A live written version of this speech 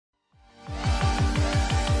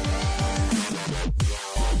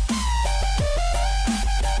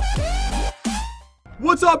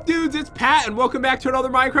What's up, dudes? It's Pat, and welcome back to another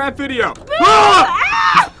Minecraft video.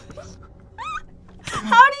 Ah!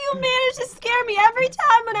 How do you manage to scare me every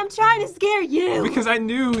time when I'm trying to scare you? Because I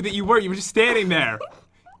knew that you weren't. You were just standing there.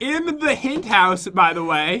 In the hint house, by the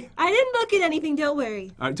way. I didn't look at anything, don't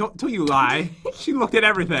worry. Don't you lie. She looked at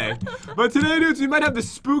everything. But today, dudes, we might have the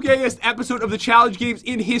spookiest episode of the challenge games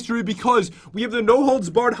in history because we have the No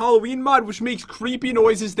Holds Barred Halloween mod, which makes creepy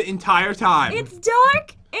noises the entire time. It's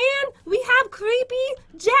dark, and we have creepy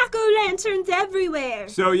jack-o'-lanterns everywhere.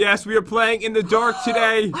 So, yes, we are playing in the dark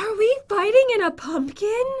today. Are we fighting in a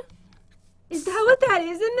pumpkin? Is that what that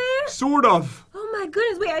is in there? Sort of. Oh my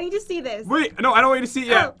goodness, wait, I need to see this. Wait, no, I don't want you to see it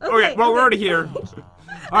yet. Oh, okay, well, okay. we're already here.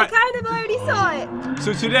 I kind of already saw it.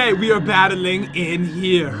 So today, we are battling in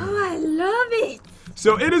here. Oh, I love it.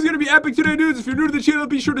 So it is going to be epic today, dudes. If you're new to the channel,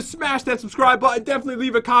 be sure to smash that subscribe button. Definitely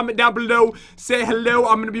leave a comment down below. Say hello.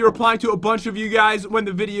 I'm going to be replying to a bunch of you guys when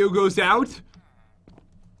the video goes out.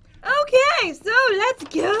 Okay, so let's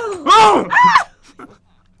go. Oh! Ah!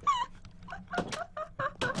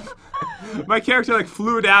 My character like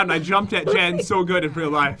flew down and I jumped at Jen so good in real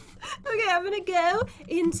life. Okay, I'm gonna go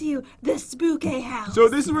into the spooky house. So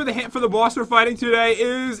this is where the hint for the boss we're fighting today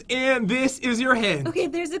is, and this is your hint. Okay,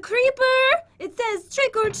 there's a creeper. It says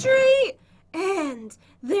trick or treat, and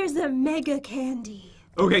there's a mega candy.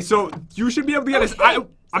 Okay, so you should be able to get this.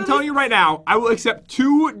 I'm telling you right now, I will accept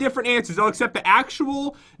two different answers. I'll accept the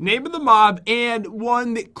actual name of the mob and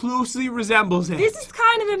one that closely resembles it. This is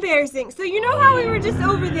kind of embarrassing. So you know how we were just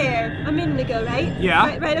over there a minute ago, right?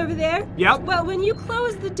 Yeah. Right over there? Yep. Well, when you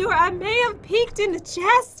closed the door, I may have peeked in the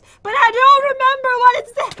chest, but I don't remember what it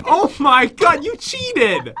said. Oh my god, you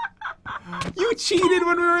cheated! You cheated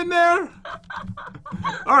when we were in there?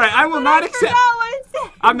 Alright, I will not accept. I forgot what it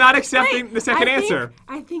said. I'm not accepting Wait, the second answer.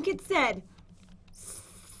 I think it said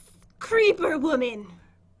Creeper Woman.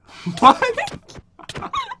 What?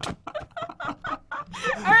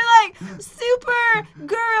 Or like Super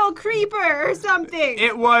Girl Creeper or something.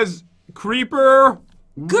 It was Creeper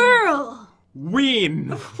Girl. Ween.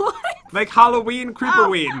 What? Like Halloween Creeper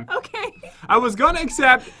Ween. Okay. I was gonna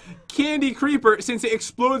accept Candy Creeper since it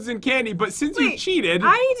explodes in candy, but since you cheated.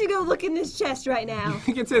 I need to go look in this chest right now. I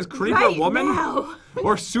think it says Creeper Right Woman? now.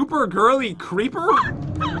 Or Super Girly Creeper?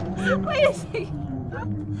 Wait a second.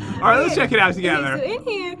 Alright, let's check it out together. Okay, so in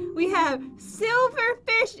here we have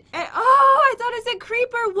Silverfish and I thought it said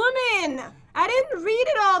Creeper Woman. I didn't read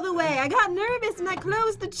it all the way. I got nervous and I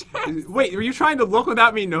closed the chest. Wait, were you trying to look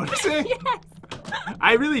without me noticing? Yes.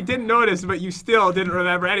 I really didn't notice, but you still didn't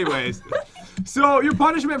remember anyways. So your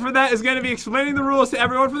punishment for that is going to be explaining the rules to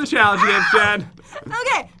everyone for the challenge game, Jen.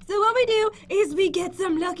 Okay, so what we do is we get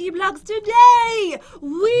some lucky blocks today.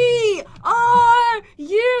 We are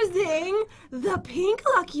using the pink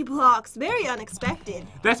lucky blocks. Very unexpected.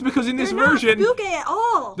 That's because in this They're not version, spooky at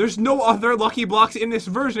all. there's no other lucky blocks in this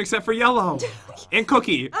version except for yellow and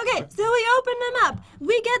cookie. Okay, so we open them up.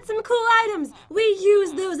 We get some cool items. We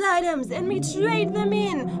use those items and we trade them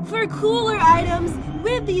in for cooler items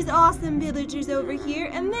with these awesome villagers over here.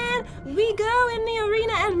 And then we go in the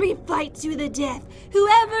arena and we fight to the death.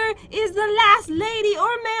 Whoever is the last lady or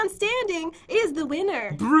man standing is the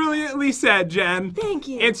winner. Brilliantly said, Jen. Thank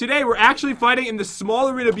you. And today we're actually fighting in the small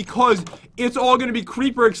arena because it's all going to be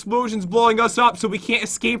creeper explosions blowing us up so we can't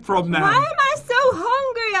escape from them. Why am I so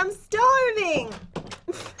hungry? I'm starving.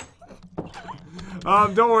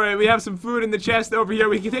 Don't worry, we have some food in the chest over here.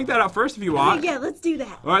 We can take that out first if you want. Yeah, let's do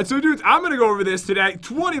that. Alright, so dudes, I'm gonna go over this today.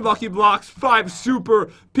 20 lucky blocks, 5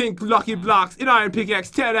 super pink lucky blocks, an iron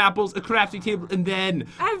pickaxe, 10 apples, a crafting table, and then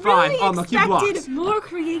I 5 really unlucky blocks. expected more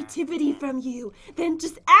creativity from you than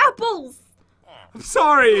just apples. I'm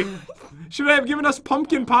sorry. Should I have given us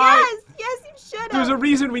pumpkin pie? Yes, you should have. There's a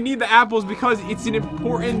reason we need the apples because it's an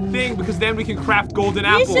important thing because then we can craft golden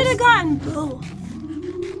apples. You should have gotten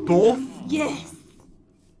both. Both? Yes.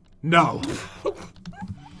 No.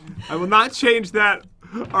 I will not change that.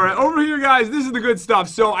 Alright, over here, guys, this is the good stuff.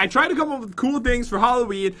 So, I tried to come up with cool things for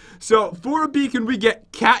Halloween. So, for a beacon, we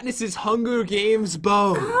get Katniss's Hunger Games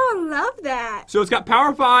bow. Oh, love that. So, it's got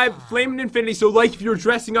Power 5, Flame and Infinity. So, like, if you're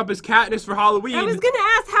dressing up as Katniss for Halloween. I was going to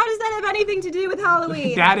ask, how does that have anything to do with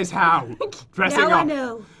Halloween? That is how. Dressing now up. I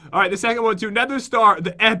know. Alright, the second one, too. Nether Star,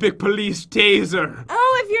 the epic police taser.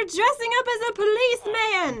 Oh, if you're dressing up as a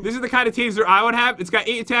policeman. This is the kind of taser I would have. It's got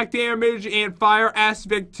 8 attack damage and fire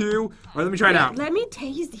aspect too. Alright, let me try it out. Let me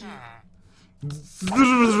tase you.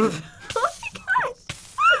 Oh my gosh.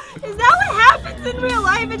 Is that what happens in real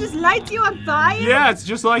life? It just lights you on fire? Yeah, it's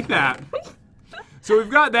just like that. So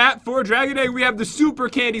we've got that. For Dragon Egg, we have the Super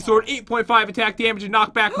Candy Sword, 8.5 attack damage and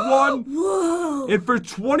knockback 1. Whoa. And for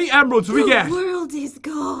 20 emeralds, we get... The world is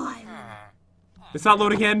gone. It's not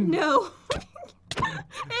loading in? No.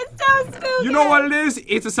 It's so spooky. You know what it is?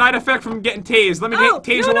 It's a side effect from getting tased. Let me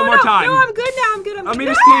tase it one more no. time. No, I'm good now. I'm good. Let me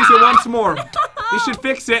just tase it once more. This should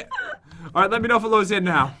fix it. All right, let me know if it loads in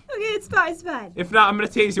now. Okay, it's fine. It's fine. If not, I'm going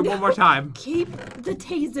to tase you one more time. Keep the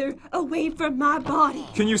taser away from my body.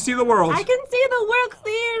 Can you see the world? I can see the world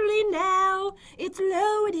clearly now. It's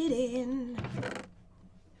loaded in.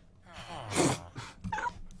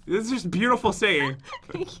 This is just beautiful singing.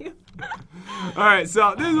 Thank you. All right,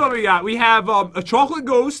 so this is what we got. We have a chocolate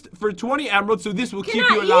ghost for 20 emeralds, so this will keep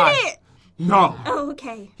you alive. Can I eat it? No. Oh,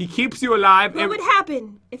 okay. He keeps you alive. What would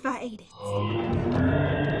happen if I ate it?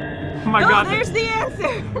 Oh my God. There's the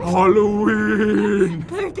answer. Halloween.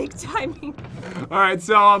 Perfect timing. All right,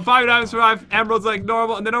 so 5 diamonds for 5 emeralds like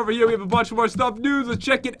normal, and then over here we have a bunch more stuff news. Let's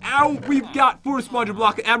check it out. We've got for a sponge a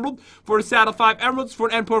block of emerald, for a saddle 5 emeralds, for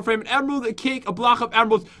an end port frame an emerald, a cake, a block of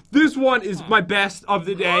emeralds. This one is my best of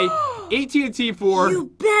the day. AT&T for.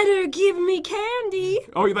 You better give me candy.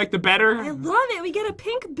 Oh, you like the better? I love it. We get a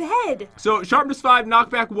pink bed. So sharpness 5,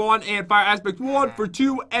 knockback 1, and fire aspect 1. For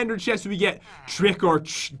 2 ender chests we get trick or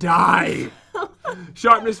die.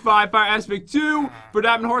 Sharpness 5, fire aspect 2. For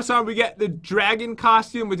diamond horse arm we get the dragon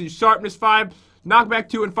costume with his sharpness 5, knockback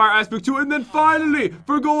 2, and fire aspect 2. And then finally,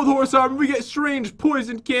 for gold horse arm we get strange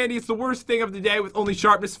poison candy. It's the worst thing of the day with only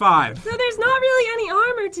sharpness 5. So there's not really any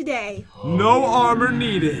armor today. No armor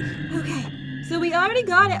needed. Okay, so we already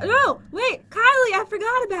got it. No, wait, Kylie, I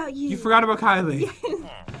forgot about you. You forgot about Kylie.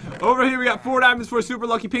 Over here we got 4 diamonds for a super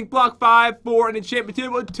lucky pink block, 5 for an enchantment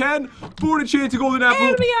table, 10 for an enchanted golden apple.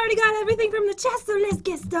 And we already got everything from the chest, so let's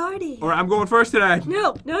get started. Alright, I'm going first today.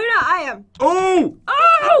 No, I am. Oh!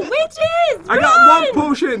 Oh, witches! I got love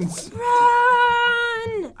potions.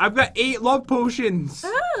 Run! I've got 8 love potions.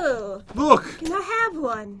 Oh. Look. Can I have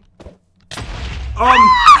one?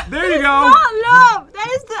 There you go. Not love. That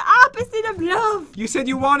is the opposite of love. You said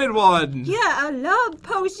you wanted one. Yeah, a love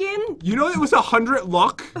potion. You know it was 100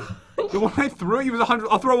 luck? The one I threw, it was 100.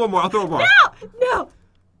 I'll throw one more. No.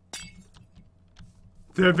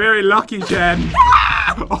 They're very lucky, Jen.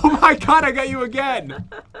 Oh my God, I got you again.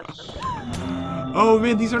 Oh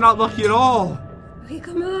man, these are not lucky at all. Okay,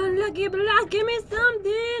 come on, lucky block, give me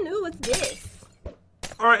something. Ooh, what's this?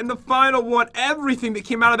 Alright, and the final one, everything that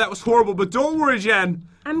came out of that was horrible, but don't worry, Jen.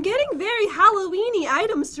 I'm getting very Halloween-y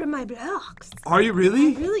items from my blocks. Are you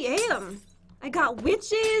really? I really am. I got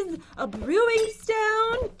witches, a brewing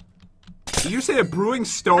stone. Did you say a brewing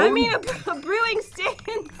stone? I mean a brewing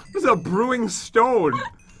stand. What's a brewing stone?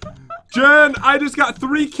 Jen, I just got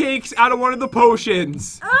 3 cakes out of one of the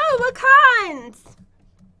potions. Oh, what kinds?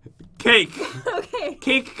 Cake. Okay.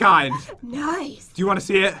 Cake kind. Nice. Do you want to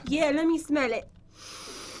see it? Yeah, let me smell it.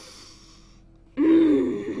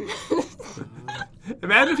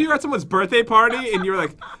 Imagine if you were at someone's birthday party and you were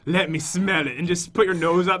like, let me smell it, and just put your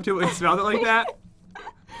nose up to it and smelled it like that.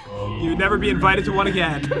 You'd never be invited to one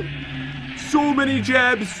again. So many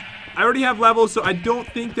gems. I already have levels, so I don't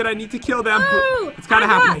think that I need to kill them. Oh, it's kind of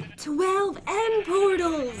happening. 12 end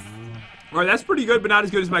portals. Alright, that's pretty good, but not as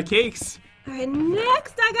good as my cakes. Alright,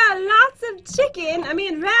 next I got lots of chicken. I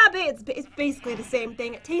mean, rabbit. It's basically the same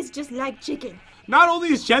thing. It tastes just like chicken. Not only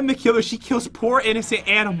is Jen the killer, she kills poor innocent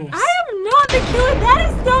animals. I am not the killer. That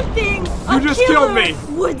is something You just killed me.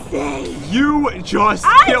 Would say. You just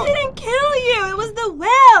killed. I didn't kill you. It was the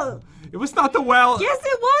well. It was not the well. Yes,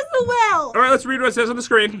 it was the well. Alright, let's read what it says on the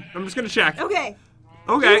screen. I'm just gonna check. Okay.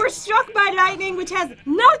 Okay. You were struck by lightning, which has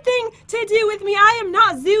nothing to do with me. I am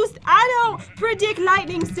not Zeus. I don't predict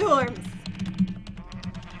lightning storms.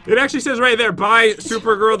 It actually says right there, by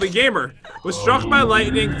Supergirl the Gamer. Was struck by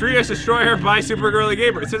lightning, furious destroy her by Supergirl the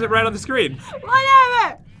Gamer. It says it right on the screen.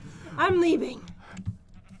 Whatever. I'm leaving.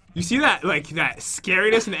 You see that, like, that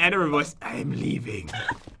scariness in the end of her voice? I'm leaving.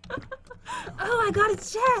 Oh, I got a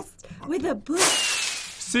chest with a book.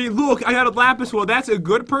 See, look, I got a lapis well. That's a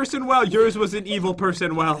good person well. Yours was an evil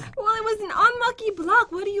person well. Well, it was an unlucky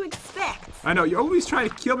block. What do you expect? I know, you're always trying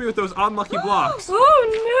to kill me with those unlucky blocks.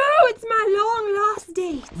 Oh no, it's my long lost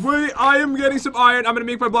date. Wait, I am getting some iron. I'm gonna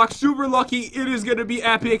make my block super lucky. It is gonna be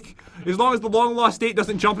epic. As long as the long lost date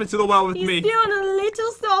doesn't jump into the well with me. He's feeling a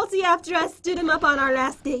little salty after I stood him up on our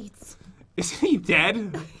last dates. Isn't he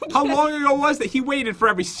dead? How long ago was that? He waited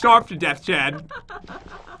forever. He starved to death, Chad.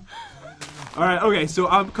 Alright, okay, so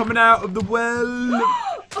I'm coming out of the well.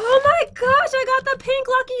 Oh my gosh, I got the pink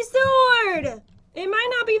lucky sword. It might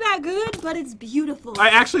not be that good, but it's beautiful. I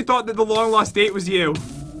actually thought that the long lost date was you.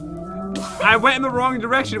 I went in the wrong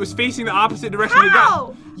direction. It was facing the opposite direction.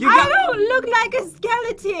 How? You got, I don't look like a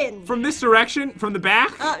skeleton. From this direction? From the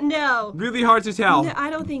back? No. Really hard to tell. No, I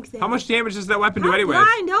don't think so. How much damage does that weapon do How anyway?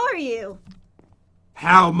 blind are you?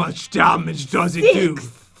 How much damage does it do?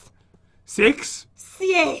 6?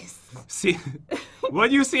 Yes. See, what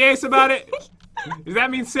do you see, Ace, about it? Does that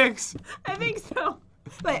mean 6? I think so.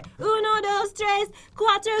 Wait, 1, 2, 3,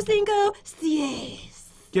 4, 5, 6.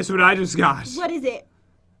 Guess what I just got? What is it?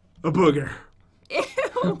 A booger.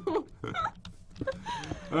 Ew.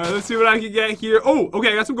 Alright, let's see what I can get here. Oh,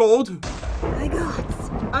 okay, I got some gold. I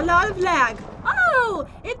got a lot of lag. Oh,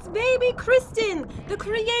 it's baby Kristen, the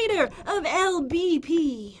creator of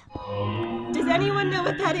LBP. Does anyone know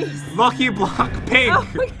what that is? Lucky Block Pink. Oh,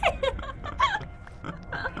 okay.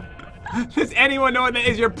 Does anyone know what that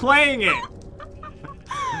is? You're playing it.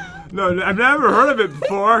 No, I've never heard of it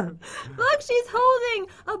before. Look, she's holding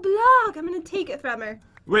a block. I'm gonna take it from her.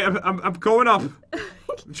 Wait, I'm going up.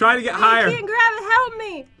 I'm trying to get higher. I can't grab it. Help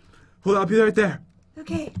me. Hold on, I'll be right there.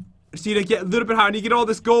 Okay. I just need to get a little bit higher. I need to get all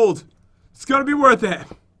this gold. It's gonna be worth it.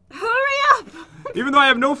 Hurry up. Even though I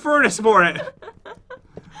have no furnace for it.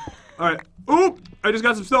 Alright. Oop! I just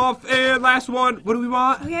got some stuff. And last one. What do we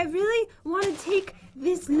want? Okay, I really want to take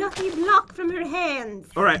this lucky block from her hands.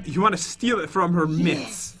 Alright, you want to steal it from her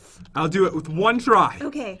mitts. I'll do it with one try.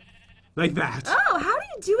 Okay. Like that. Oh, how do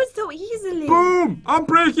you do it so easily? Boom! I'm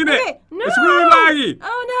breaking it! Okay, no! It's really laggy!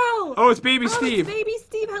 Oh no! Oh, it's Baby Steve. It's Baby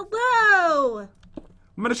Steve, hello!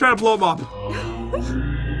 I'm gonna try to blow him up.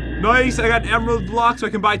 Nice, I got an emerald block so I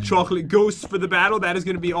can buy chocolate ghosts for the battle. That is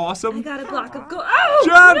gonna be awesome. I got a block of gold. Oh!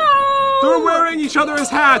 Jen! No! They're wearing each other as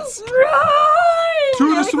hats! Run! To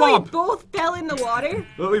the I like swamp! We both fell in the water.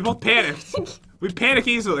 Well, we both panicked. We panic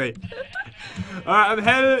easily. Alright, I'm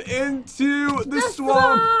headed into the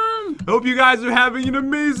swamp. Hope you guys are having an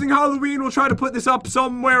amazing Halloween. We'll try to put this up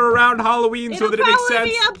somewhere around Halloween so that it makes sense.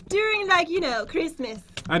 It'll probably be up during, like, you know, Christmas.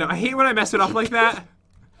 I know, I hate when I mess it up like that.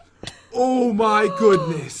 Oh my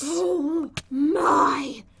goodness. Oh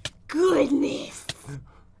my goodness.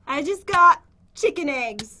 I just got chicken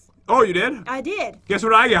eggs. Oh, you did? I did. Guess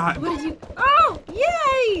what I got? What did you? Oh,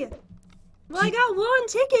 yay! Well, I got one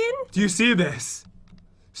chicken. Do you see this?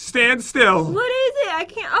 Stand still. What is it? I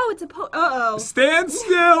can't. Oh, it's a uh-oh. Stand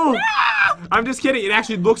still. No! I'm just kidding. It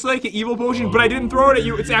actually looks like an evil potion, but I didn't throw it at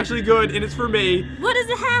you. It's actually good, and it's for me. What does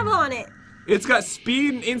it have on it? It's got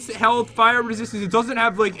speed and instant health, fire resistance. It doesn't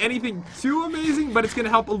have, like, anything too amazing, but it's going to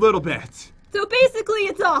help a little bit. So basically,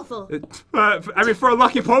 it's awful. I mean, for a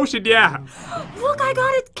lucky potion, yeah. Look, I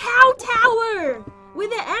got a cow tower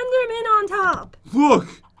with an Enderman on top. Look.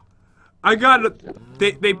 I got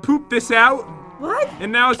it. They pooped this out. What?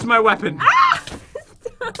 And now it's my weapon. Ah!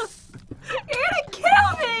 Stop. You're gonna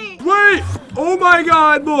kill me! Wait! Oh my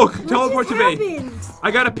god, look! What Teleport to just me. happened? I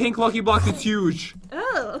got a pink lucky block that's huge.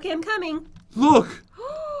 Oh, okay, I'm coming. Look!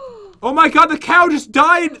 Oh my god, the cow just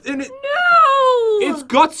died and its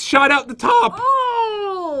guts shot out the top!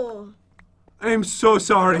 Oh! I am so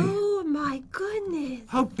sorry. Oh my goodness.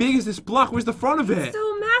 How big is this block? Where's the front of it?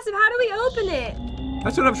 So massive. How do we open it?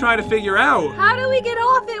 That's what I'm trying to figure out. How do we get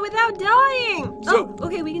off it without dying? So- oh,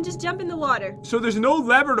 okay, we can just jump in the water. So there's no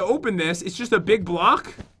lever to open this. It's just a big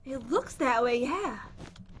block? It looks that way, yeah.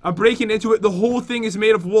 I'm breaking into it. The whole thing is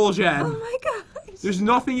made of wool, Jen. Oh my gosh. There's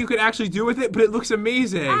nothing you could actually do with it, but it looks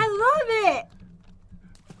amazing. I love it.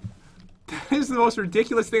 That is the most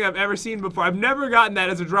ridiculous thing I've ever seen before. I've never gotten that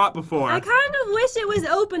as a drop before. I kind of wish it was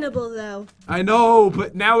openable, though. I know,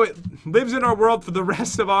 but now it lives in our world for the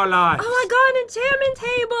rest of our lives. Oh, I got an enchantment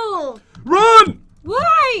table. Run!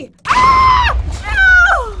 Why? Ah!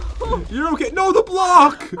 No! You're okay. No, the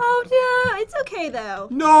block! Oh, no. It's okay, though.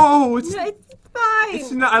 No, it's No, it's fine.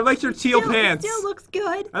 it's not. I like your teal pants. It still looks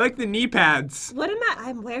good. I like the knee pads. What am I?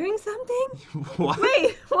 I'm wearing something? What?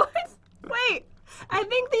 Wait, what? Wait. I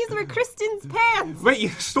think these were Kristen's pants. Wait, you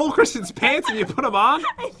stole Kristen's pants and you put them on?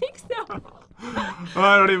 I think so. Oh,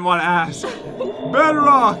 I don't even want to ask.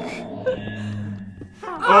 Bedrock!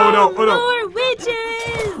 Oh no, oh no. More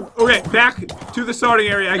witches! Okay, back to the starting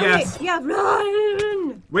area, I guess. Okay, yeah,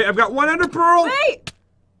 run! Wait, I've got one ender pearl. Wait!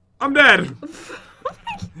 I'm dead.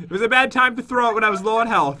 It was a bad time to throw it when I was low on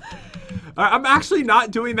health. I'm actually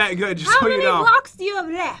not doing that good, just How so you many know. blocks do you have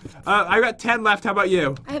left? I got 10 left. How about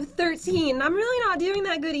you? I have 13. I'm really not doing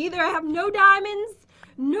that good either. I have no diamonds,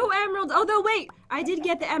 no emeralds. Although, wait, I did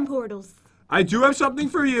get the M portals. I do have something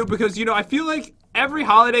for you because, you know, I feel like every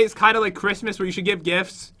holiday is kind of like Christmas where you should give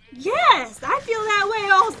gifts. Yes, I feel that way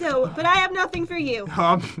also, but I have nothing for you.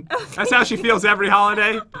 That's how she feels every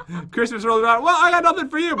holiday. Christmas rolls around. Well, I got nothing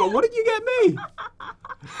for you, but what did you get me?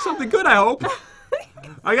 Something good, I hope.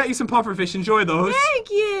 I got you some pufferfish. Enjoy those. Thank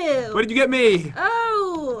you. What did you get me?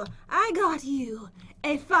 Oh, I got you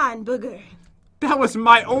a fine booger. That was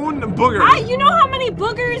my own booger. You know how many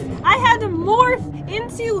boogers I had to morph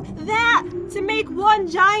into that to make one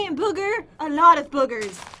giant booger? A lot of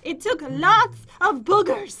boogers. It took lots of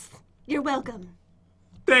boogers. You're welcome.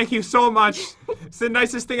 Thank you so much. It's the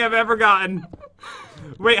nicest thing I've ever gotten.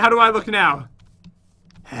 Wait, how do I look now?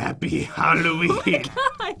 Happy Halloween. Oh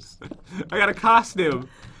my gosh. I got a costume.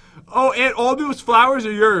 Oh, and all those flowers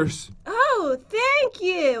are yours. Oh, thank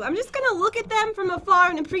you. I'm just gonna look at them from afar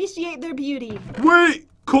and appreciate their beauty. Wait,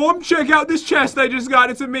 come check out this chest I just got.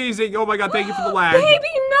 It's amazing. Oh my god, thank you for the lag. Baby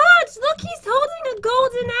Notch, look, he's holding a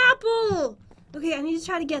golden apple. Okay, I need to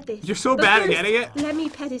try to get this. You're so But bad at first, getting it. Let me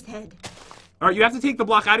pet his head. All right, you have to take the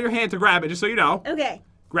block out of your hand to grab it, just so you know. Okay.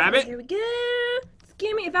 Grab it. Here we go.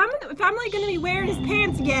 Excuse me, if I'm like gonna be wearing his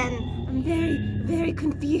pants again, I'm very, very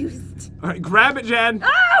confused. All right, grab it, Jen.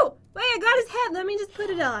 Oh! Wait, I got his head. Let me just put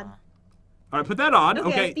it on. All right, put that on.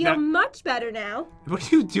 Okay, I feel now, much better now. what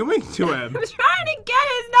are you doing to him? I'm trying to get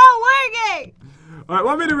it. It's not working. All right,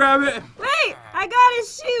 want me to grab it? Wait, I got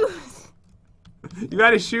his shoes. You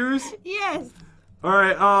got his shoes? Yes. All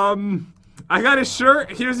right, I got his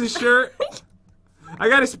shirt. Here's his shirt. I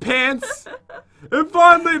got his pants. And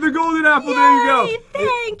finally, the golden apple. Yay, there you go.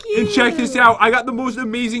 Thank you. And check this out. I got the most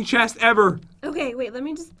amazing chest ever. Okay, wait, let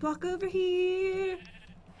me just walk over here.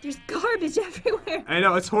 There's garbage everywhere. I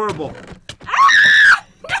know, it's horrible. Ah!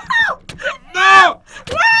 No! No!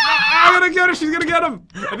 No! I'm gonna get her. She's gonna get him.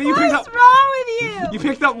 I think you picked What's up. wrong with you? You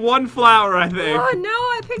picked up one flower, I think. Oh no,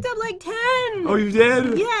 I picked up like 10. Oh, you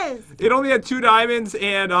did? Yes. It only had 2 diamonds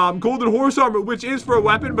and golden horse armor, which is for a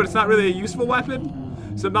weapon, but it's not really a useful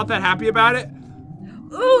weapon. So I'm not that happy about it.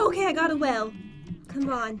 Ooh, okay, I got a well. Come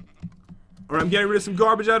on. Or I'm getting rid of some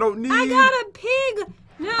garbage I don't need. I got a pig.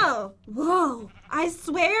 No. Whoa. I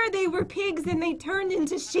swear they were pigs and they turned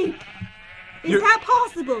into sheep. Is that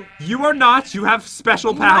possible? You are not. You have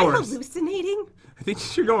special Am I powers. hallucinating? I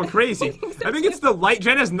think you're going crazy. I think so it's the light.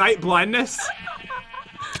 Jen has night blindness.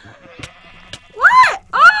 What?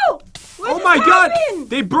 Oh! What Oh just my god! happened?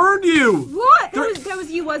 They burned you! What? They're- That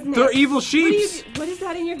was you, wasn't it? They're evil What, do you sheeps. do? What is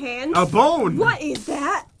that in your hand? A bone. What is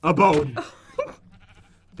that? A bone.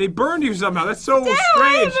 They burned you somehow. That's so Stay away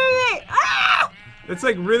strange. from me! Ah! It's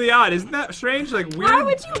like really odd. Isn't that strange? Like weird. Why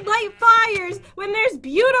would you light fires when there's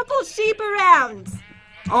beautiful sheep around?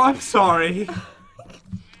 Oh, I'm sorry.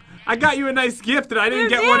 I got you a nice gift and I didn't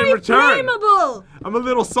They're get one in very return. flammable. I'm a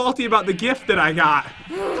little salty about the gift that I got.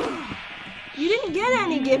 You didn't get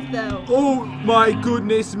any gift though. Oh my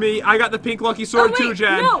goodness me. I got the pink lucky sword oh, too, wait,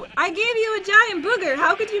 Jen. No, I gave you a giant booger.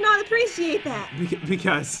 How could you not appreciate that?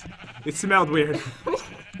 Because it smelled weird.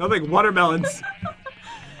 Smelled like watermelons.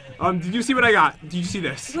 Did you see what I got? Did you see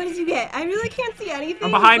this? What did you get? I really can't see anything.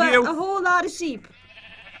 I'm behind but you. A whole lot of sheep.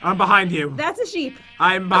 I'm behind you. That's a sheep.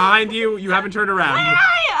 I'm behind you. You haven't turned Where around. are you?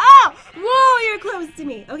 Oh, whoa, you're close to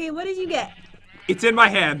me. Okay, what did you get? It's in my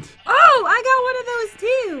hand. Oh, I got one of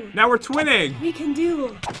those too. Now we're twinning. We can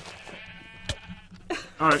duel.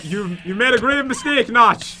 All right, you made a grave mistake,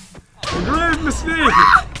 Notch. A grave mistake.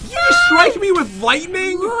 Ah, You just strike me with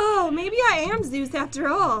lightning? Whoa, maybe I am Zeus after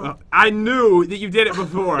all. I knew that you did it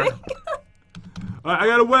before. All right, I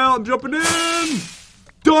got a well. I'm jumping in.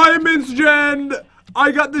 Diamonds, Jen.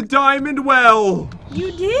 I got the diamond well.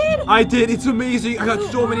 You did? I did. It's amazing. I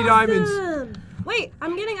got so many diamonds. Awesome. Wait,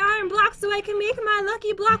 I'm getting iron blocks so I can make my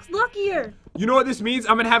lucky blocks luckier. You know what this means?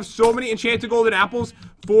 I'm going to have so many enchanted golden apples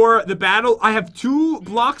for the battle. I have 2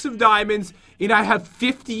 blocks of diamonds, and I have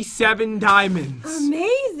 57 diamonds.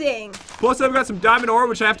 Amazing. Plus, I've got some diamond ore,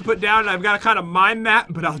 which I have to put down, and I've got to kind of mine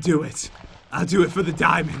that, but I'll do it. I'll do it for the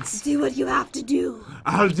diamonds. Do what you have to do.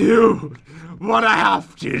 I'll do what I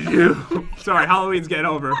have to do. Sorry, Halloween's getting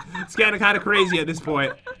over. It's getting kind of crazy at this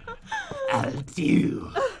point. I'll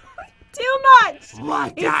do Too much.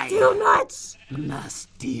 what It's I too much.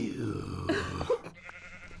 must do.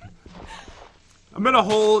 I'm in a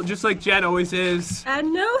hole, just like Jen always is. I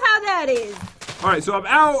know how that is. Alright, so I'm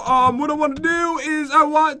out. What I want to do is I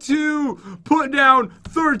want to put down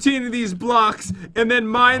 13 of these blocks and then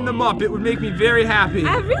mine them up. It would make me very happy.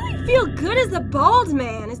 I really feel good as a bald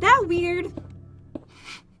man. Is that weird?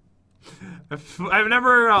 I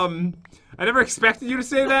never expected you to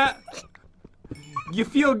say that. You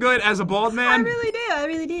feel good as a bald man? I really do. I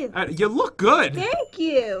really do. You look good. Thank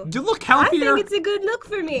you. You look I healthier. think it's a good look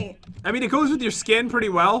for me. I mean, it goes with your skin pretty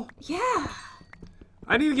well. Yeah.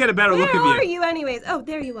 I need to get a better look Where of are you. you anyways? Oh,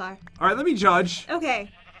 there you are. All right, let me judge. Okay.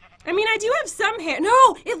 I mean, I do have some hair.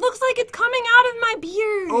 No, it looks like it's coming out of my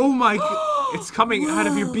beard. Oh my, it's coming out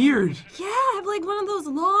of your Whoa. beard. Yeah, I have like one of those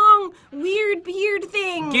long, weird beard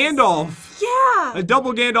things. Gandalf. Yeah. A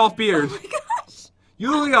double Gandalf beard. Oh my gosh.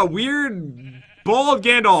 You look like a weird, bald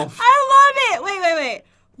Gandalf. I love it. Wait, wait.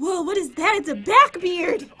 Whoa, what is that? It's a back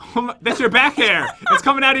beard. Oh, that's your back hair. It's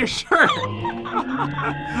coming out of your shirt.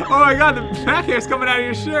 Oh my god, the back hair is coming out of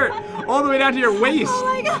your shirt. All the way down to your waist.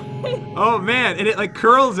 Oh my god. Oh man, and it like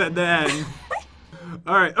curls at the end.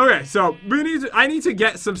 Alright, okay, so I need to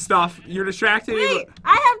get some stuff. You're distracting me. Wait,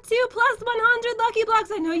 I have 2 plus 100 lucky blocks.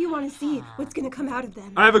 I know you want to see what's gonna come out of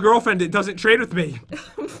them. I have a girlfriend that doesn't trade with me.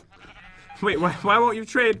 Wait, why won't you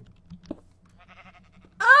trade?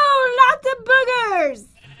 Oh, lots of boogers.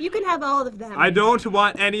 You can have all of them. I don't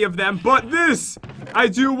want any of them, but this! I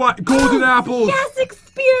do want golden apples! Yes,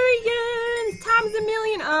 experience! Times a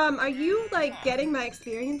million. Are you, like, getting my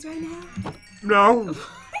experience right now? No.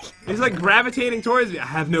 It's like gravitating towards me. I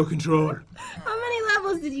have no control. How many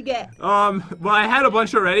levels did you get? Well, I had a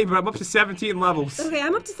bunch already, but I'm up to 17 levels. Okay,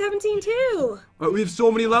 I'm up to 17 too. We have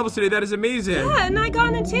so many levels today, that is amazing. Yeah, and I got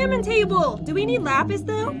an enchantment table. Do we need lapis,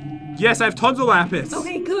 though? Yes, I have tons of lapis.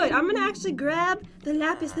 Okay, good. I'm gonna actually grab the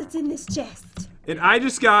lapis that's in this chest. And I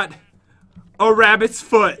just got a rabbit's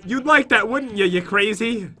foot. You'd like that, wouldn't you, you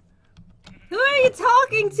crazy? Who are you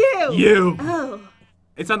talking to? You. Oh.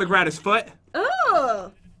 It's on the gratis foot.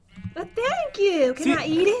 Oh. Well, thank you. Can I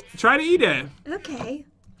eat it? Try to eat it. Okay.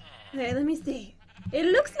 Okay, let me see. It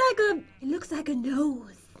looks like a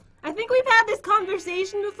nose. I think we've had this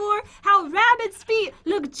conversation before, how rabbits' feet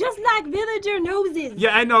look just like villager noses.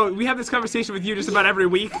 Yeah, I know. We have this conversation with you just about every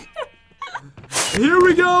week. Here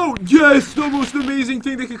we go! Yes, the most amazing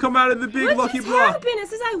thing that could come out of the big lucky block. What just happened? It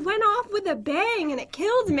says I went off with a bang and it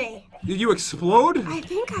killed me. Did you explode? I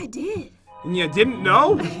think I did. And you didn't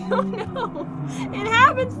know? I don't know. It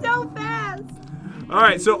happened so fast.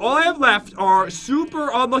 Alright, so all I have left are super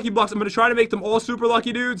unlucky blocks. I'm going to try to make them all super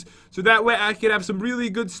lucky dudes, so that way I can have some really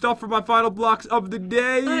good stuff for my final blocks of the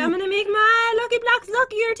day. I'm going to make my lucky blocks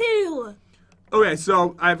luckier too. Okay,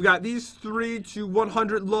 so I've got these 3 to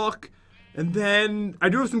 100 luck, and then I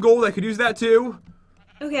do have some gold. I could use that too.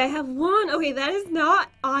 Okay, I have 1. Okay, that is not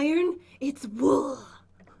iron. It's wool.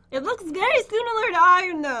 It looks very similar to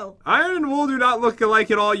iron, though. Iron and wool do not look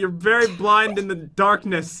alike at all. You're very blind in the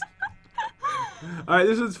darkness. Alright,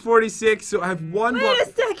 this one's 46, so I have 1 block. Wait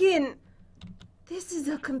a second. This is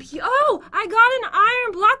a computer. Oh, I got an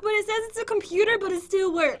iron block, but it says it's a computer, but it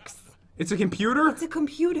still works. It's a computer? It's a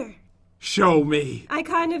computer. Show me. I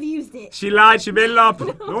kind of used it. She lied. She made it up.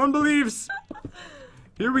 No one believes.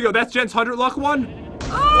 Here we go. That's Jen's 100 luck one.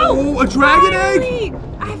 Oh, a dragon egg!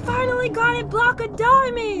 I finally got a block of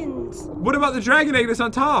diamonds. What about the dragon egg that's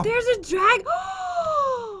on top? There's a dragon.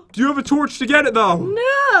 Do you have a torch to get it, though?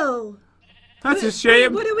 No. That's a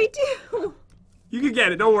shame. What do we do? You can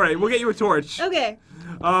get it. Don't worry. We'll get you a torch. Okay.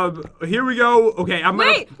 Here we go. Okay, I'm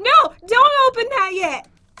Wait, no, don't open that yet.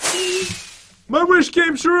 My wish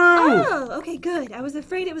came true. Oh, okay, good. I was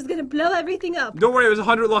afraid it was gonna blow everything up. Don't worry. It was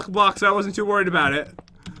 100 luck blocks, so I wasn't too worried about it.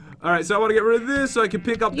 All right, so I want to get rid of this so I can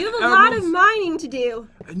pick up. You have a lot of mining to do.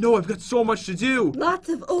 I know. I've got so much to do. Lots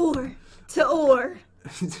of ore to ore.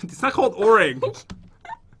 It's not called oring.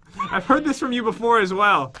 I've heard this from you before as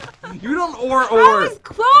well. You don't ore. I was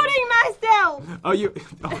quoting myself. Oh,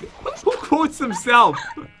 who quotes themselves?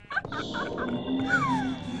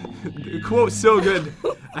 The quote's so good,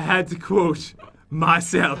 I had to quote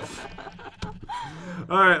myself.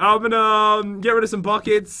 Alright, I'm gonna get rid of some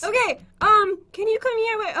buckets. Okay, can you come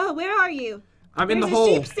here? Where are you? I'm in the There's hole.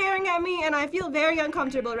 a sheep staring at me, and I feel very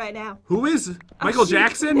uncomfortable right now. Who is? Michael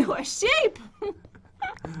Jackson? No, a sheep.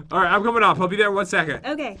 Alright, I'm coming up. I'll be there in 1 second.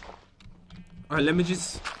 Okay. Alright, let me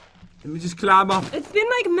just climb up. It's been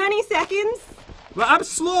like many seconds. Well, I'm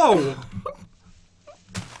slow.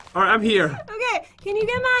 Alright, I'm here. Okay, can you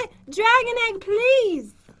get my dragon egg,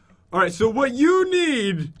 please? Alright, so what you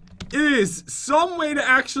need is some way to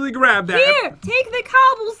actually grab that. Here, take the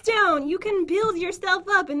cobblestone. You can build yourself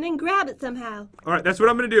up and then grab it somehow. Alright, that's what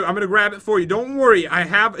I'm gonna do. I'm gonna grab it for you. Don't worry, I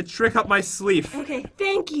have a trick up my sleeve. Okay,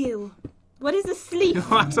 thank you. What is a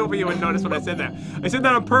sleeve? I was hoping you would notice when I said that. I said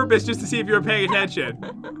that on purpose just to see if you were paying attention.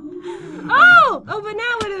 Oh, but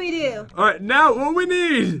now what do we do? Alright, now what we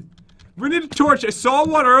need a torch. I saw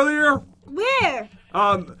one earlier. Where?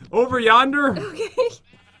 Over yonder. Okay.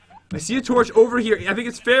 I see a torch over here. I think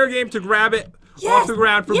it's fair game to grab it off the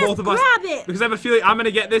ground for both of us. Grab it. Because I have a feeling I'm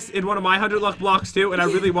gonna get this in one of my 100 luck blocks too, and I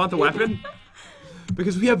really want the weapon.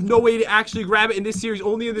 Because we have no way to actually grab it in this series,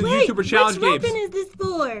 only in the YouTuber challenge games. Which weapon is this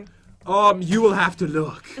for? You will have to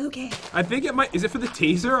look. Okay. I think it might. Is it for the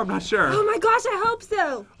taser? I'm not sure. Oh my gosh, I hope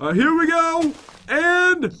so. Here we go,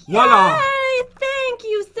 and voila! Yay! Thank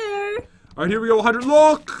you, sir. All right, here we go. 100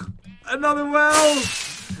 luck. Another well.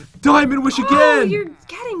 Diamond wish Oh, again. you're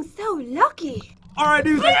getting so lucky. All right,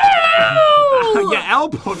 dude. You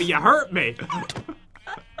elbowed me. You hurt me.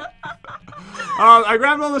 I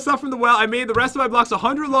grabbed all the stuff from the well. I made the rest of my blocks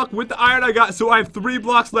 100 luck with the iron I got, so I have 3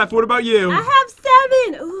 blocks left. What about you? I have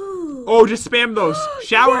 7. Ooh. Oh, just spam those.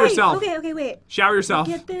 Shower Yay. yourself. Okay, wait. Shower yourself.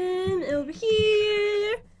 Get them over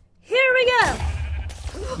here. Here we go.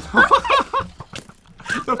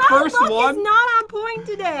 The My first luck one. is not on point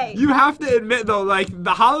today. You have to admit, though, like,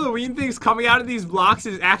 the Halloween things coming out of these blocks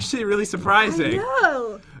is actually really surprising.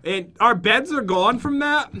 No. And our beds are gone from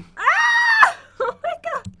that? Ah! Oh my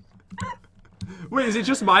god. Wait, is it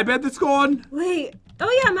just my bed that's gone? Wait.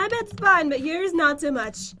 Oh yeah, my bed's fine, but yours not so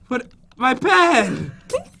much. But my bed!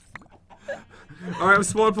 Alright, I'm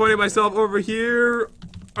spawn pointing myself over here.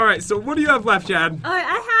 Alright, so what do you have left, Chad? Alright,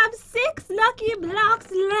 I have 6 lucky blocks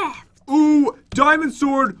left. Ooh, diamond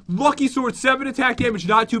sword, lucky sword, 7 attack damage.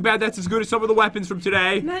 Not too bad. That's as good as some of the weapons from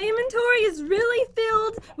today. My inventory is really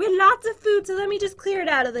filled with lots of food, so let me just clear it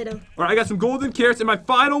out a little. Alright, I got some golden carrots, and my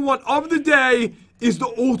final one of the day is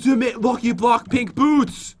the ultimate lucky block pink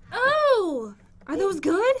boots. Oh! Are those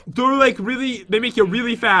good? They're like really, they make you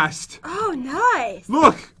really fast. Oh, nice.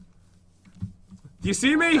 Look! Do you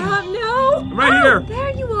see me? No. I'm right here.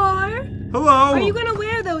 There you are. Hello. Are you gonna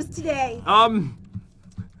wear those today?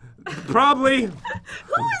 Probably.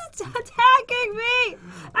 Who's attacking me?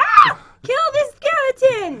 Ah! Kill this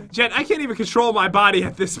skeleton! Jen, I can't even control my body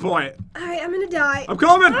at this point. Alright, I'm gonna die. I'm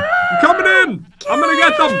coming! I'm coming in! Kill I'm gonna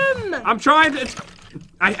get him! them! I'm trying to...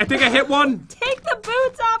 I think I hit one. Take the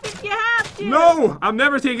boots off if you have to. No! I'm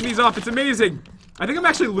never taking these off. It's amazing. I think I'm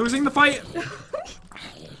actually losing the fight.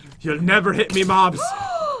 You'll never hit me, mobs.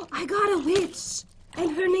 I got a witch.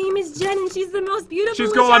 And her name is Jen, and she's the most beautiful She's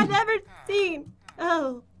witch gone. I've ever seen.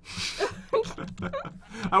 Oh.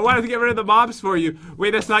 I wanted to get rid of the mobs for you.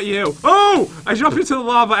 Wait, that's not you. Oh! I jumped into the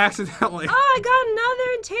lava accidentally. Oh, I got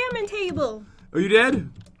another enchantment table. Oh, you did?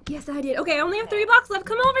 Yes, I did. Okay, I only have 3 blocks left.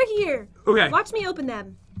 Come over here. Okay. Watch me open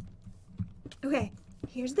them. Okay,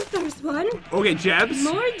 here's the first one. Okay, Jebs.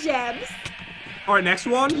 More gems. Alright, next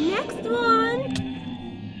one. Next one.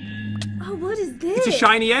 Oh, what is this? It's a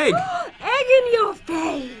shiny egg. Egg in your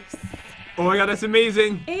face. Oh my god, that's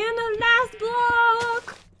amazing. And a last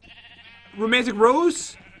block. Romantic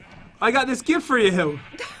Rose? I got this gift for you.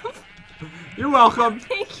 You're welcome.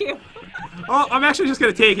 Thank you. Oh, I'm actually just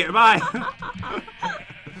gonna take it. Bye.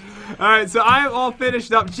 Alright, so I am all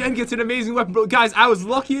finished up. Jen gets an amazing weapon. But guys, I was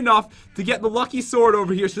lucky enough to get the lucky sword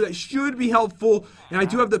over here, so that should be helpful. And I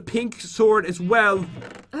do have the pink sword as well.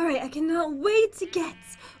 Alright, I cannot wait to get.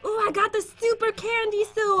 Oh, I got the super candy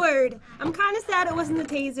sword. I'm kind of sad it wasn't a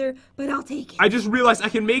taser, but I'll take it. I just realized I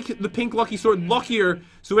can make the pink lucky sword luckier,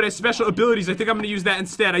 so it has special abilities. I think I'm gonna use that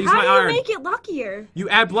instead. I use my How do you iron. make it luckier? You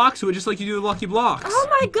add blocks to it, just like you do the lucky blocks. Oh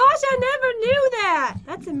my gosh, I never knew that.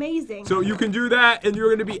 That's amazing. So you can do that, and you're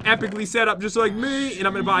gonna be epically set up just like me. And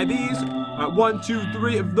I'm gonna buy these. 1, 2,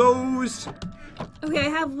 3 of those. Okay, I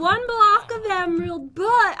have 1 block of emerald,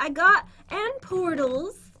 but I got end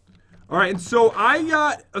portals. Alright, and so I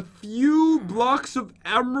got a few blocks of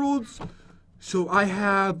emeralds. So I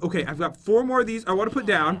have, okay, I've got 4 more of these I want to put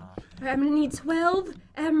down. Alright, I'm gonna need 12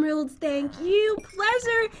 emeralds, thank you.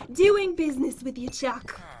 Pleasure doing business with you,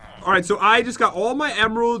 Chuck. Alright, so I just got all my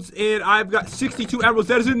emeralds, and I've got 62 emeralds.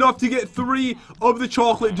 That is enough to get 3 of the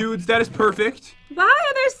chocolate dudes. That is perfect. Why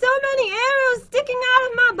are there so many arrows sticking out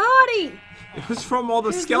of my body? It was from all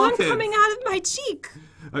the There's skeletons. one coming out of my cheek.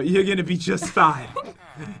 You're gonna be just fine.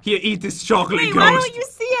 Here, eat this chocolate Wait, ghost. why don't you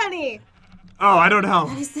see any? Oh, I don't know.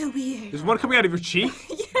 That is so weird. There's one coming out of your cheek?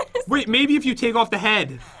 Yes. Wait, maybe if you take off the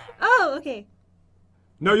head. Oh, okay.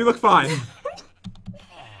 No, you look fine.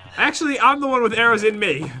 Actually, I'm the one with arrows in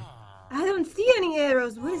me. I don't see any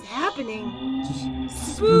arrows. What is happening?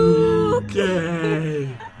 Spooky.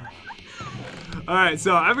 Okay. Alright,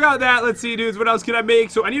 so I've got that. Let's see, dudes. What else can I make?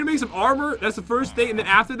 So I need to make some armor. That's the first thing. And then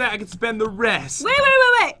after that, I can spend the rest. Wait.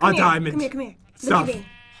 A diamond. Come here. Stuff. Look at me.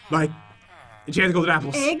 Like enchanted golden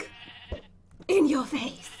apples. Egg in your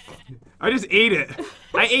face. I just ate it.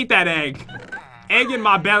 I ate that egg. Egg in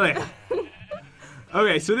my belly.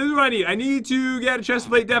 Okay, so this is what I need. I need to get a chest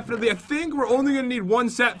plate, definitely. I think we're only going to need 1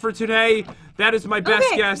 set for today. That is my best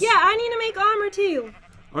guess. Yeah, I need to make armor too.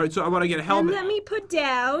 Alright, so I want to get a And helmet. let me put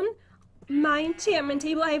down my enchantment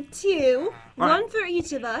table. I have 2. Alright. One for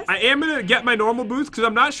each of us. I am going to get my normal boots because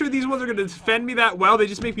I'm not sure these ones are going to defend me that well. They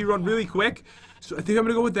just make me run really quick. So I think I'm going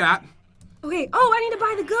to go with that. Okay. Oh, I need to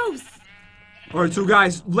buy the ghosts. Alright, so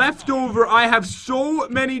guys, left over, I have so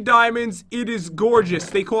many diamonds. It is gorgeous.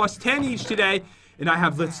 They cost 10 each today. And I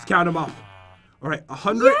have, let's count them up. Alright,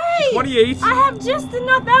 128. Yay! I have just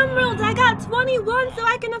enough emeralds. I got 21 so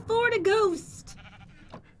I can afford a ghost.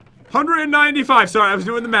 195. Sorry, I was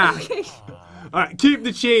doing the math. Okay. Alright, keep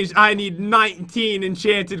the change. I need 19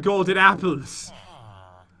 enchanted golden apples.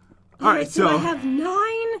 Alright, so I have 9.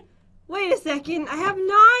 Wait a second. I have 9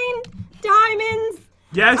 diamonds.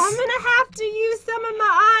 Yes? I'm gonna have to use some of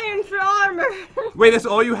my iron for armor. Wait, that's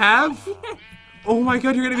all you have? Yes. Oh my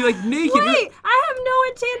god, you're gonna be like naked. Wait, I have no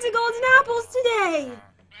enchanted golden apples today.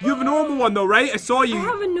 You have a normal one though, right? I saw you. I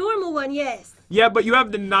have a normal one, yes. Yeah, but you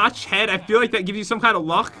have the notch head. I feel like that gives you some kind of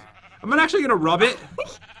luck. I'm actually gonna rub it.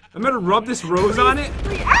 I'm gonna rub this rose on it.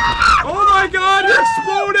 Ah! Oh my god, you're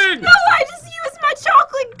exploding! No, I just used my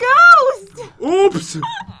chocolate ghost! Oops!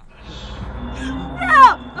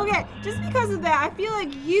 No! Okay, just because of that, I feel like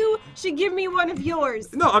you should give me one of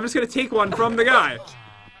yours. No, I'm just gonna take one from the guy.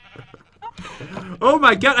 Oh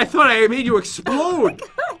my god, I thought I made you explode!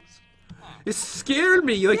 Oh It scared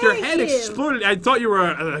me, like your Thank head you. exploded. I thought you were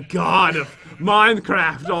a god of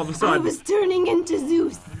Minecraft all of a I sudden. was turning into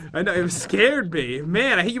Zeus. I know, it scared me.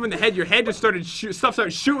 Man, I hit you in the head. Your head just started, stuff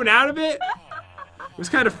started shooting out of it. It was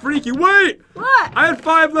kind of freaky. Wait! What? I had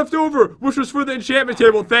 5 left over, which was for the enchantment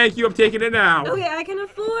table. Thank you, I'm taking it now. Okay, I can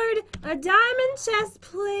afford a diamond chest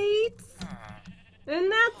plate.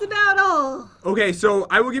 And that's about all. Okay, so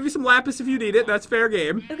I will give you some lapis if you need it. That's fair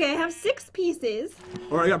game. Okay, I have 6 pieces.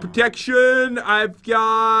 Alright, I got protection. I've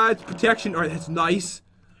got protection. Alright, that's nice.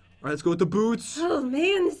 Alright, let's go with the boots. Oh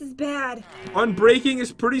man, this is bad. Unbreaking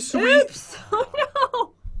is pretty sweet. Oops! Oh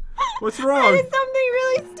no! What's I wrong? did something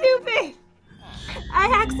really stupid.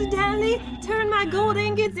 I accidentally turned my gold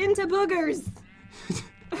ingots into boogers.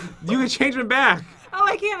 You can change them back. Oh,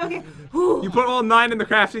 I can't. Okay. Ooh. You put all 9 in the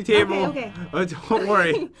crafting table. Okay. Don't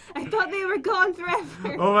worry. I thought they were gone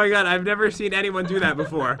forever. Oh my god, I've never seen anyone do that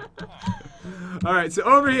before. Alright, so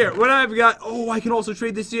over here, what I've got... Oh, I can also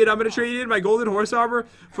trade this in. I'm going to trade in my golden horse armor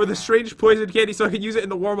for the strange poison candy so I can use it in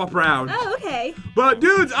the warm-up round. Oh, okay. But,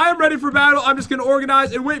 dudes, I am ready for battle. I'm just going to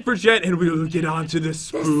organize and wait for Jen, and we'll get on to the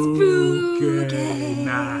spooky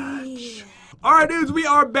match. Alright, dudes, we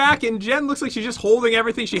are back, and Jen looks like she's just holding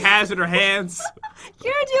everything she has in her hands.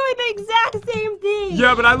 You're doing the exact same thing.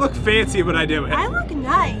 Yeah, but I look fancy when I do it. I look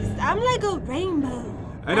nice. I'm like a rainbow.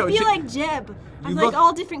 I know, feel like Jeb. I'm like look-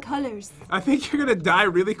 all different colors. I think you're gonna die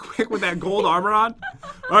really quick with that gold armor on.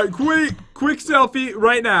 Alright, quick selfie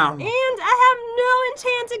right now. And I have no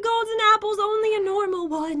enchanted golden apples, only a normal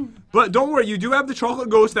one. But don't worry, you do have the chocolate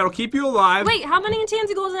ghost that'll keep you alive. Wait, how many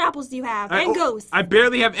enchanted golden apples do you have? And ghosts? I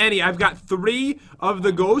barely have any. I've got 3 of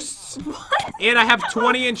the ghosts. What? And I have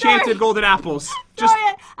 20 enchanted Sorry. golden apples. Just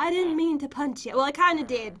Sorry, I didn't mean to punch you. Well, I kind of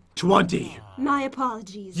did. 20. My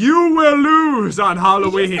apologies. You will lose on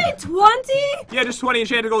Halloween. Did you say 20? Yeah, just 20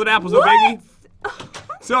 enchanted golden apples, no What? biggie.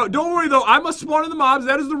 So don't worry though, I must spawn in the mobs.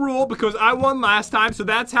 That is the rule because I won last time, so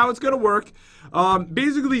that's how it's gonna work.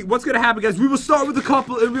 Basically, what's gonna happen, guys? We will start with a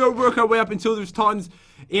couple, and we'll work our way up until there's tons.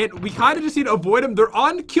 And we kind of just need to avoid them. They're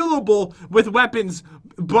unkillable with weapons,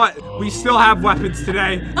 but we still have weapons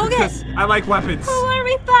today. Okay. Because I like weapons. Who are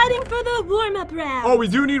we fighting for the warm-up round? Oh, we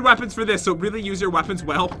do need weapons for this, so really use your weapons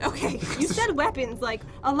well. Okay, you said weapons like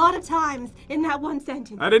a lot of times in that one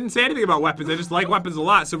sentence. I didn't say anything about weapons. I just like weapons a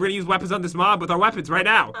lot, so we're gonna use weapons on this mob with our weapons right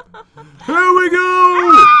now. Here we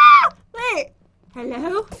go! Ah! Wait.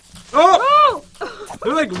 Hello? Oh! Oh!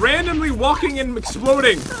 They're like randomly walking and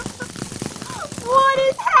exploding. What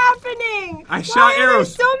is happening? I shot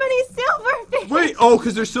arrows. Why are there so many silverfish? Wait, oh,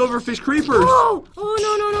 because they're silverfish creepers. Oh! Oh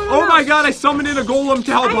no! Oh my god, I summoned in a golem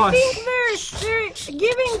to help I us. think they're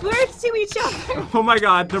giving birth to each other. Oh my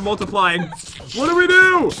god, they're multiplying. What do we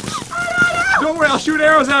do? Don't worry, I'll shoot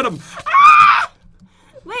arrows at him. Ah!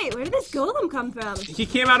 Wait, where did this golem come from? He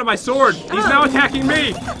came out of my sword. He's now attacking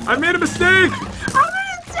me. I made a mistake. I'm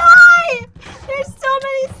gonna die! There's so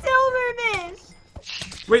many silverfish.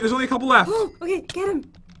 Wait, there's only a couple left. Oh, okay, get him.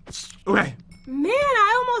 Okay. Man,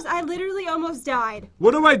 I literally almost died.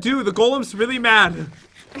 What do I do? The golem's really mad.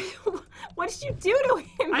 What did you do to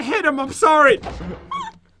him? I hit him. I'm sorry.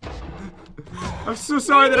 I'm so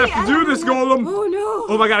sorry that I have to do this, golem. Oh no.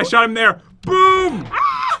 Oh my god, I shot him there. Boom!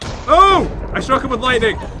 Ah! Oh! I struck him with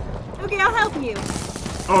lightning. Okay, I'll help you.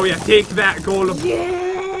 Oh yeah, take that, golem.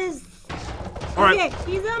 Yes. Alright. Okay,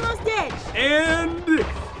 he's almost dead. And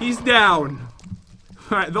he's down.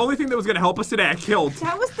 Alright, the only thing that was gonna help us today, I killed.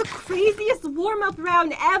 That was the craziest warm-up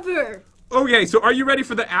round ever. Okay, so are you ready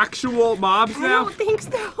for the actual mobs I now? don't think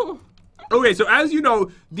so. Okay, so as you know,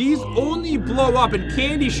 these only blow up and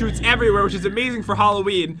candy shoots everywhere, which is amazing for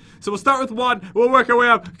Halloween. So we'll start with one, we'll work our way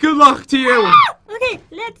up. Good luck to you! Ah! Okay,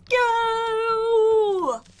 let's go!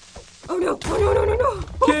 Oh no, no.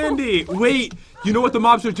 Candy! Wait, you know what the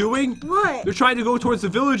mobs are doing? What? They're trying to go towards the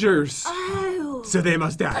villagers. Oh. So they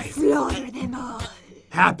must die. Slaughter them all.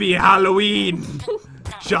 Happy Halloween!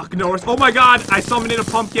 Chuck Norris. Oh my god, I summoned in a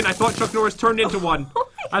pumpkin. I thought Chuck Norris turned into one.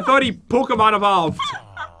 I thought he Pokemon evolved.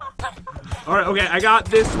 Alright, okay, I got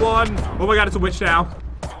this one. Oh my god, it's a witch now.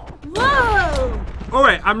 Whoa!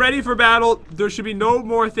 Alright, I'm ready for battle. There should be no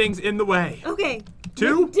more things in the way. Okay.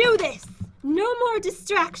 2. Let's do this. No more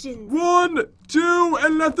distractions. 1, 2,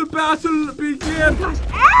 and let the battle begin. Gosh.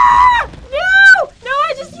 Ah! No! No,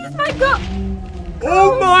 I just used my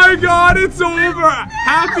Oh my god, it's over.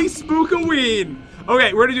 Happy Spookoween.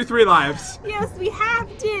 Okay, we're gonna do 3 lives. Yes, we have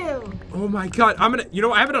to. Oh my god, you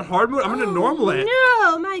know, I have it on hard mode. I'm gonna normal it.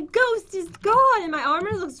 No, my ghost is gone and my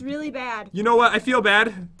armor looks really bad. You know what? I feel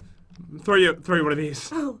bad. Throw you one of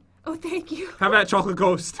these. Oh, thank you. Have that chocolate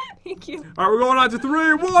ghost. Thank you. All right, we're going on to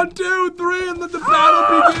 3. 1, 2, 3, and let the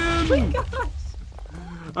battle begin. Oh my gosh.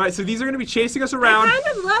 All right, so these are gonna be chasing us around. I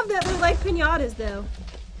kind of love that they're like pinatas, though.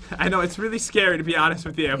 I know, it's really scary to be honest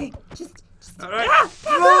with you. Okay, just All right,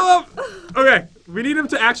 blow up. Okay, we need them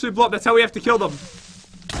to actually blow up. That's how we have to kill them.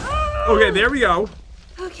 Okay, there we go.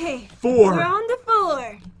 Okay. 4. We're on to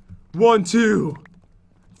 4. 1, 2,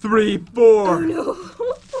 3, 4. Oh no.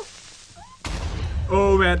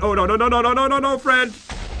 Oh man. Oh no, friend.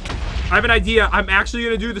 I have an idea. I'm actually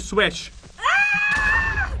gonna do the switch.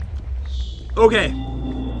 Okay.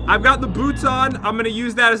 I've got the boots on. I'm gonna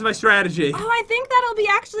use that as my strategy. Oh, I think that'll be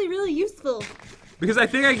actually really useful. Because I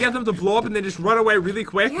think I can get them to blow up and then just run away really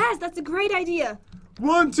quick. Yes, that's a great idea.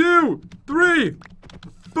 1, 2, 3,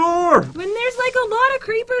 4. When there's like a lot of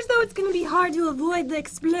creepers, though, it's gonna be hard to avoid the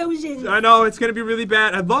explosions. I know, it's gonna be really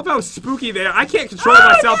bad. I love how spooky they are. I can't control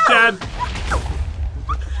myself, no! Chad.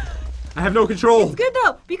 I have no control. It's good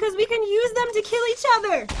though, because we can use them to kill each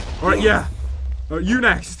other. Alright, yeah. You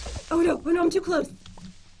next. Oh no, I'm too close.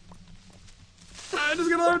 I'm just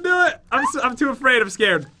gonna let him do it. I'm too afraid. I'm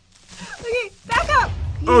scared. Okay, back up.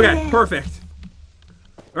 Okay, Yes. perfect.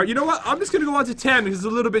 Alright, you know what? I'm just gonna go on to 10 because it's a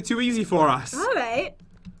little bit too easy for us. All right.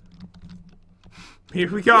 Here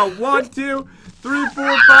we go. 1, 2, 3,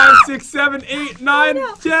 4, 5, 6, 7, 8, 9, Oh,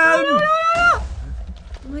 no. 10. No. Oh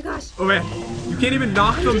my gosh. Oh man, you can't even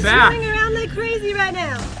knock I'm them just back. running around like crazy right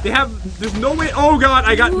now. There's no way. Oh god,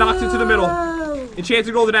 I got knocked into the middle. Whoa.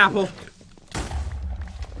 Enchanted golden apple.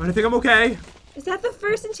 But I think I'm okay. Is that the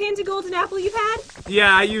first enchanted golden apple you've had?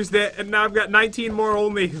 Yeah, I used it, and now I've got 19 more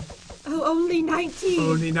only. Oh, only 19.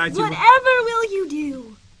 Only 19. Whatever will you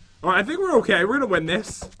do? Alright, I think we're okay. We're gonna win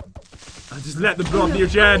this. I'll just let them blow up near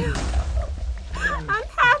Jen. I'm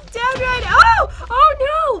half dead right now. Oh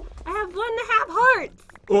no! I have 1.5 hearts.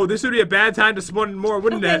 Oh, this would be a bad time to spawn in more,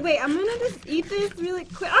 wouldn't Okay, it? wait, I'm gonna just eat this really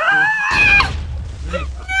quick. Ah! No,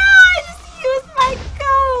 I just used my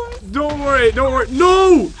ghost. Don't worry.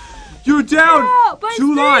 No! You're down! No, but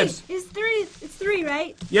 2 lives. It's 3. It's 3,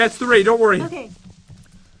 right? Yeah, it's 3. Don't worry. Okay.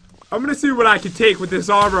 I'm gonna see what I can take with this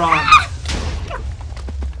armor on.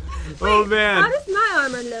 Oh man. How does my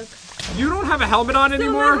armor look? You don't have a helmet on So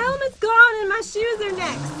anymore? my helmet's gone and my shoes are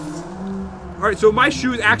next. Alright, so my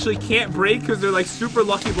shoes actually can't break because they're like super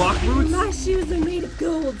lucky block boots. My shoes are made of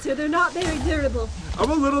gold, so they're not very durable. I'm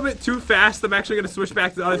a little bit too fast. I'm actually gonna switch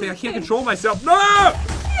back to the other thing. I can't control myself. No!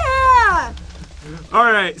 Yeah!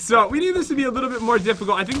 Alright, so we need this to be a little bit more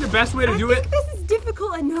difficult. I think the best way to do I it think this is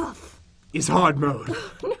difficult enough. is hard mode.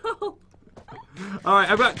 No. Alright,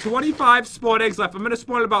 I've got 25 spawn eggs left. I'm gonna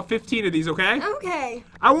spawn about 15 of these, okay? Okay.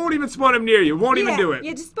 I won't even spawn them near you. Won't even do it.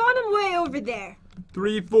 Yeah, just spawn them way over there.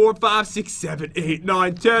 3, 4, 5, 6, 7, 8,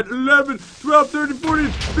 9, 10, 11, 12, 13,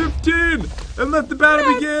 14, 15. And let the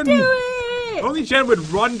battle begin. Do it! Only Jen would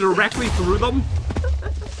run directly through them.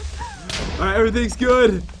 Alright, everything's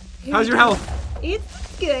good. How's your health?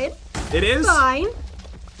 It's good. It is? Fine.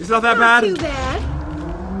 It's not that Not bad? too bad.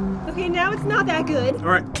 Okay, now it's not that good.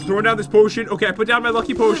 Alright, throwing down this potion. Okay, I put down my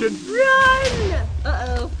lucky potion. Run!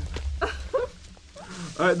 Uh-oh.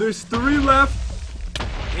 Alright, there's 3 left.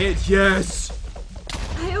 And yes.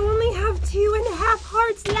 I only have 2.5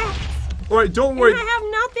 hearts left. Alright, don't worry. And I have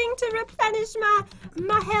nothing to replenish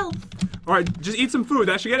my health. Alright, just eat some food.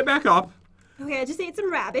 That should get it back up. Okay, I just ate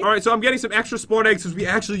some rabbits. Alright, so I'm getting some extra spawn eggs because we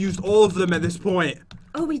actually used all of them at this point.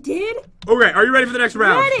 Oh, we did? Okay, are you ready for the next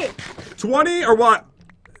round? Ready. 20 or what?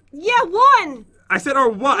 Yeah, 1. I said or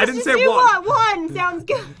what? I didn't Let's say just do what. 1. Sounds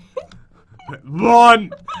good.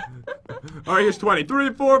 1. Alright, here's 20. 3,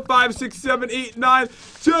 4, 5, 6, 7, 8, 9,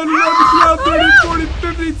 10, 11, 12, 13, 14,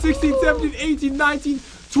 15, 16, 17, 18, 19,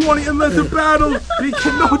 20, and let the battle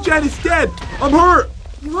begin. No, Jen is dead. I'm hurt.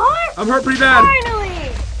 You are? I'm hurt pretty bad.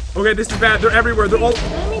 Finally. Okay, this is bad. They're everywhere. They're all.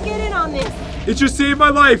 Let me get in on this. It just saved my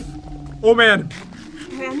life. Oh man.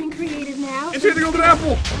 Alright, I'm in creative now. It's the golden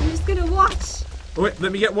apple. I'm just gonna watch. Oh wait,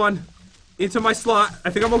 let me get one into my slot. I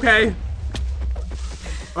think I'm okay.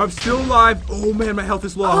 I'm still alive. Oh man, my health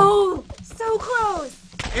is low. Oh, so close.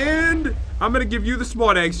 And I'm gonna give you the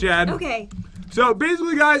spawn eggs, Jen. Okay. So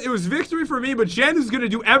basically, guys, it was victory for me, but Jen is gonna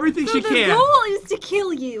do everything she can. The goal is to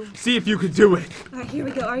kill you. See if you can do it. All right, here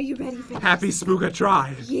we go. Are you ready for this? Happy spook, I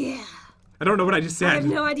tried. Yeah. I don't know what I just said. I have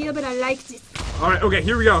no idea, but I liked it. All right, okay,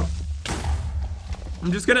 here we go.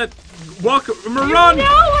 I'm just gonna walk. I'm gonna There's run. no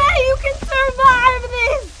way you can survive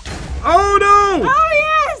this. Oh no! Oh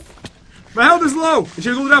yes. My health is low. I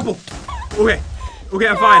should go to the apple. Okay, okay,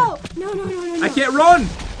 I'm fine. No. I can't run.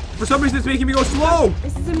 For some reason, it's making me go slow.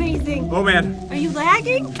 This is amazing. Oh man. Are you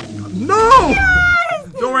lagging? No!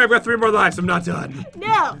 Yes! Don't worry, I've got 3 more lives. I'm not done.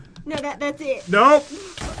 No, that's it. Nope.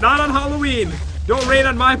 Not on Halloween. Don't rain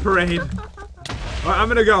on my parade. All right, I'm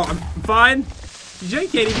gonna go. I'm fine. Jen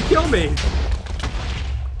can't even kill me.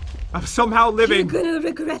 I'm somehow living. You're gonna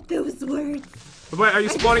regret those words. Wait, are you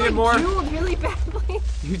spawning in more? I drooled really badly.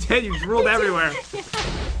 You did. You drooled everywhere.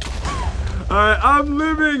 Alright, I'm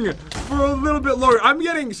living for a little bit longer. I'm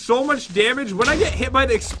getting so much damage. When I get hit by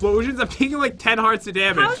the explosions, I'm taking like 10 hearts of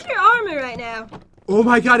damage. How's your armor right now? Oh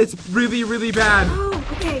my god, it's really, really bad. Oh,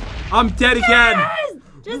 okay. I'm dead again. Yes!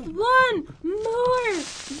 Just one more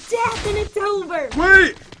death and it's over.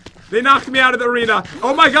 Wait! They knocked me out of the arena.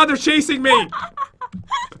 Oh my god, they're chasing me.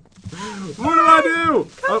 What do I do?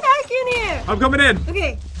 Come back in here. I'm coming in.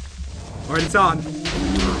 Okay. Alright, it's on.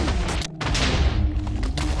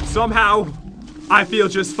 Somehow, I feel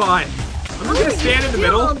just fine. I'm just gonna stand in the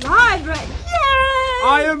middle. Alive, right? Yay!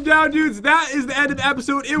 I am down, dudes. That is the end of the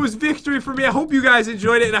episode. It was victory for me. I hope you guys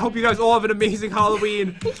enjoyed it, and I hope you guys all have an amazing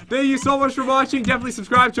Halloween. Thank you so much for watching. Definitely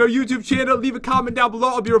subscribe to our YouTube channel. Leave a comment down below.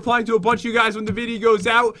 I'll be replying to a bunch of you guys when the video goes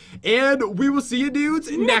out. And we will see you dudes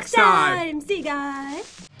next time. See you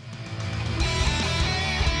guys.